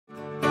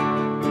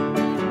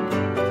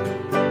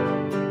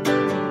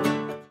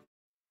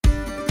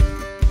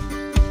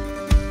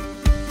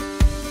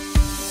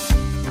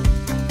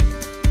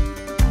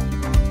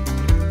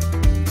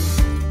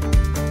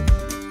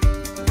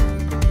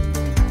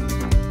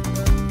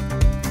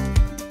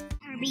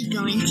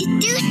going to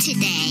do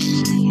today.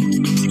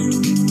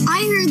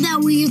 I heard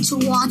that we get to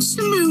watch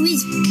the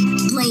movies,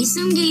 play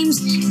some games,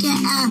 get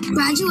a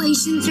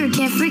graduation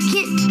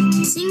certificate,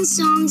 sing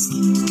songs,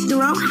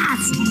 throw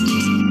hats.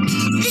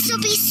 This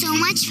will be so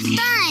much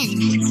fun.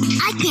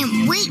 I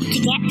can't wait to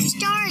get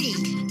started.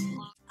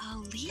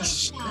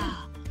 Alicia,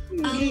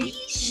 I'm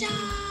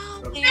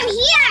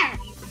here.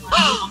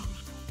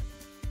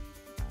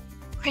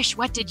 Krish,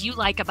 what did you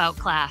like about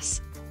class?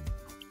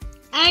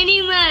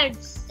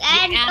 Animals The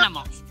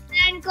animals.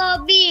 and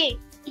Kobe.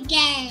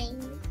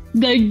 Games.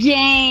 The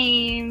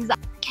games.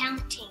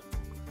 Counting.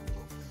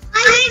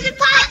 My favorite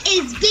part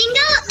is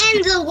bingo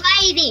and the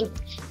writing.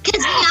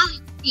 Because we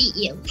always beat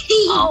you.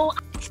 Oh,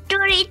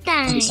 Story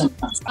time. So,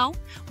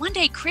 one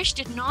day Krish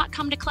did not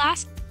come to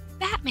class.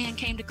 Batman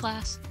came to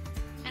class.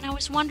 And I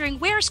was wondering,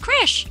 where's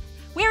Krish?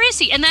 Where is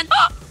he? And then,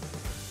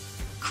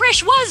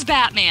 Krish was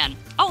Batman.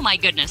 Oh my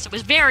goodness, it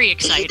was very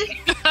exciting.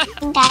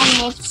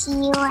 I miss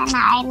you and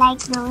I like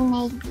doing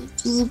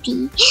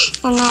ABCD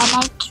and I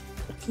like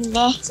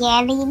the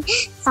hearing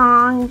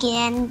song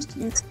and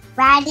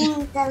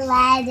writing the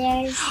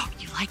letters.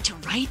 You like to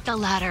write the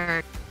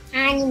letter.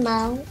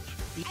 Animal.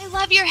 I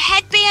love your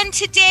headband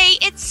today.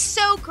 It's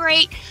so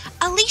great.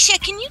 Alicia,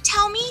 can you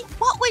tell me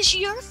what was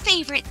your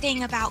favorite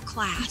thing about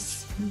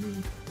class?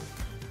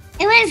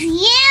 It was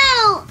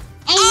you.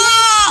 And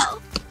Oh!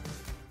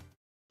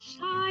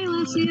 hi,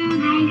 Lucia.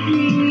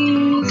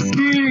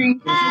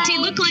 Does he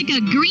look like a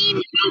green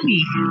Kobe?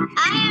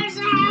 I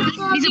also have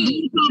Kobe. He's a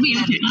blue Kobe.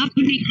 Okay, up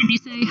and can you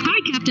say, hi,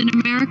 Captain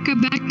America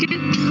Beckett?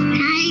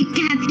 Hi,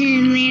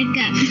 Captain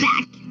America.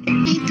 Back.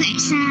 Hey,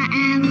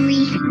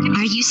 Emily.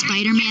 Are you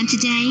Spider-Man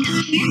today?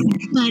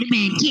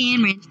 Spider-Man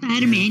Cameron,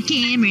 Spider-Man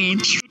Cameron.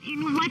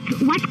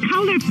 What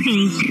color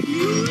paint?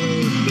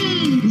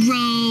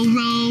 Row,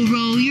 row,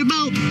 row your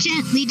boat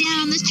gently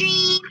down the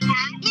stream.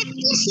 If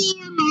you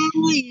see a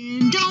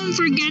lion, don't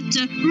forget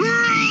to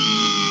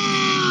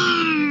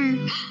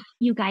roar.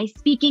 You guys,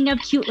 speaking of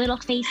cute little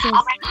faces,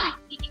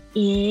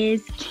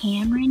 is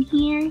Cameron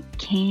here?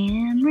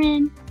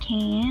 Cameron,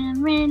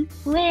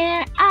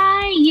 where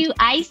are you?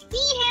 I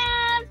see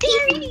him.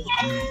 There he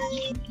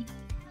is.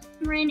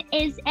 Cameron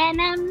is an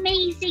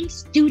amazing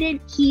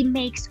student. He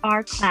makes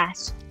our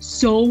class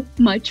so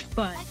much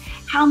fun.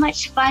 How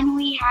much fun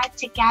we had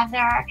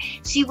together.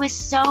 She was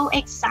so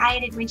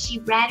excited when she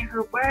read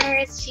her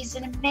words. She's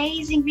an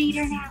amazing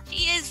reader now.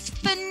 She is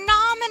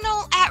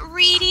phenomenal at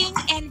reading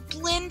and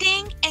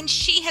blending, and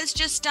she has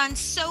just done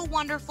so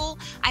wonderful.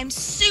 I'm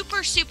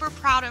super, super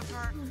proud of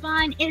her.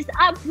 Vaughn is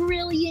a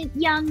brilliant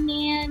young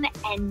man,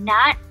 and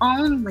not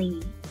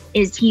only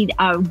is he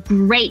a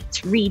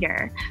great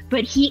reader,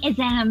 but he is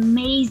an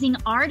amazing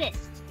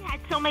artist. We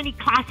had so many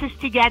classes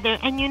together,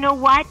 and you know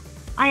what?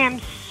 I am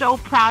so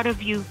proud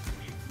of you.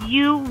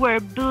 You were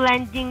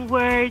blending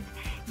words,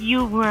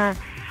 you were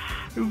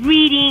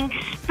reading,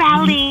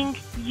 spelling,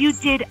 you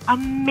did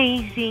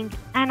amazing,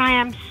 and I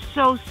am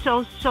so,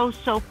 so, so,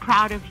 so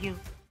proud of you.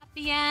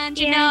 Happy and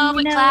you know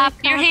it, clap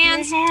your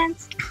hands.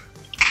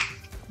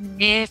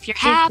 If you're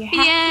happy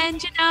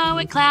and you know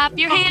it, clap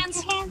your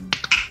hands.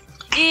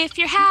 If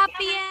you're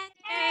happy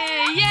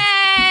and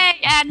yay!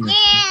 And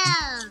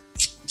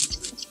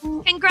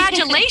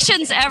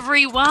congratulations,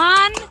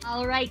 everyone!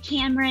 All right,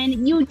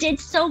 Cameron, you did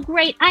so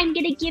great. I'm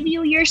going to give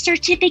you your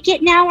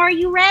certificate now. Are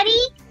you ready?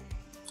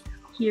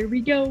 Here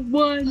we go.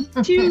 1,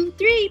 2,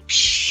 3.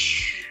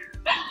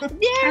 There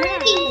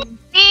it is.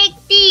 Big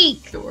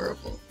beak.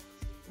 Adorable.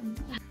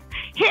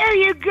 Here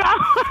you go.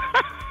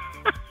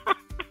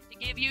 To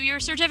give you your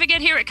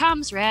certificate, here it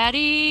comes.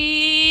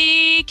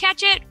 Ready?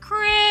 Catch it,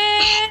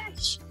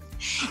 Krish!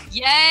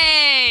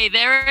 Yay!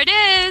 There it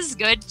is.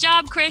 Good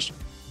job, Krish.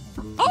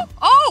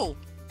 Oh!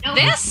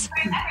 This?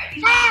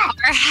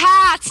 Our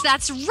hats.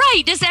 That's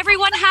right. Does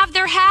everyone have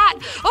their hat?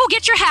 Oh,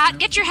 get your hat.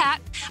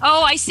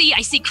 Oh, I see.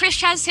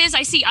 Krish has his.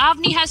 I see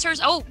Avni has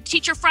hers. Oh,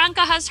 Teacher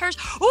Franca has hers.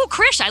 Oh,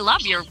 Krish, I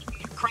love your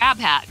crab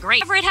hat.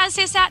 Great. Everett has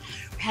his hat.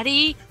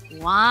 Ready?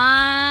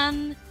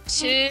 1,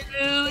 2,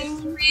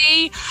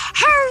 3.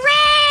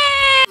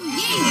 Hooray!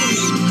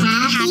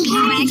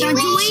 Happy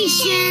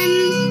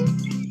graduation.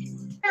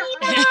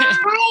 Bye,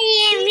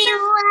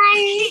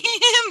 everyone.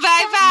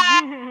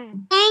 Bye-bye.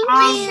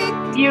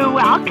 Thank you. You're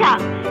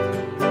welcome.